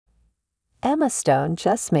Emma Stone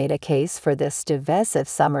just made a case for this divisive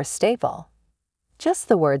summer staple. Just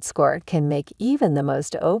the word skort can make even the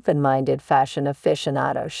most open-minded fashion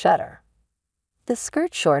aficionado shudder. The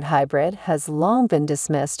skirt-short hybrid has long been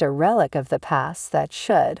dismissed a relic of the past that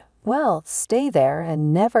should, well, stay there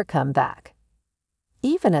and never come back.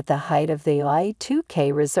 Even at the height of the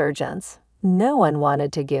Y2K resurgence, no one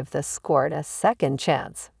wanted to give the skort a second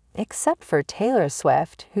chance, except for Taylor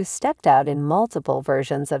Swift, who stepped out in multiple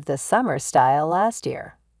versions of the summer style last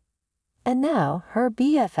year. And now, her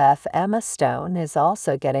BFF Emma Stone is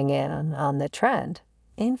also getting in on the trend,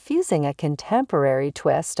 infusing a contemporary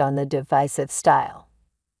twist on the divisive style.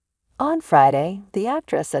 On Friday, the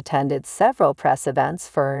actress attended several press events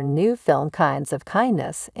for her new film Kinds of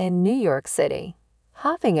Kindness in New York City,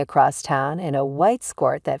 hopping across town in a white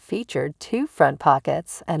skort that featured 2 front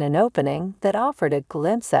pockets and an opening that offered a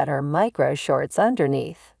glimpse at her micro shorts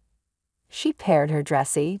underneath. She paired her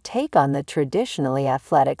dressy take on the traditionally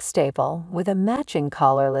athletic staple with a matching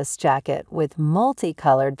collarless jacket with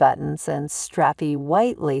multicolored buttons and strappy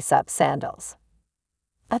white lace-up sandals.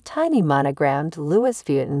 A tiny monogrammed Louis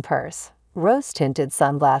Vuitton purse, rose-tinted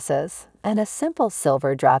sunglasses, and a simple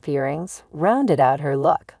silver drop earrings rounded out her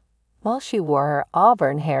look, while she wore her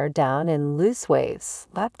auburn hair down in loose waves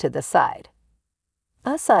swept to the side.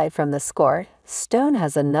 Aside from the skort, Stone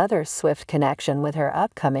has another swift connection with her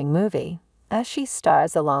upcoming movie, as she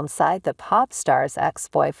stars alongside the pop star's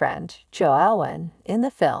ex-boyfriend, Joe Alwyn, in the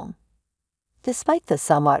film. Despite the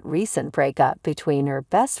somewhat recent breakup between her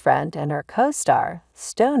best friend and her co-star,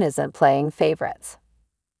 Stone isn't playing favorites.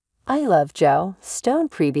 "I love Joe," Stone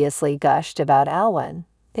previously gushed about Alwyn,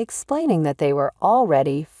 explaining that they were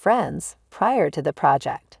already friends prior to the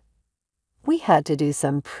project. "We had to do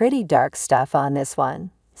some pretty dark stuff on this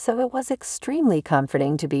one, so it was extremely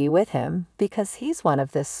comforting to be with him because he's one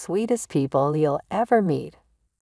of the sweetest people you'll ever meet,"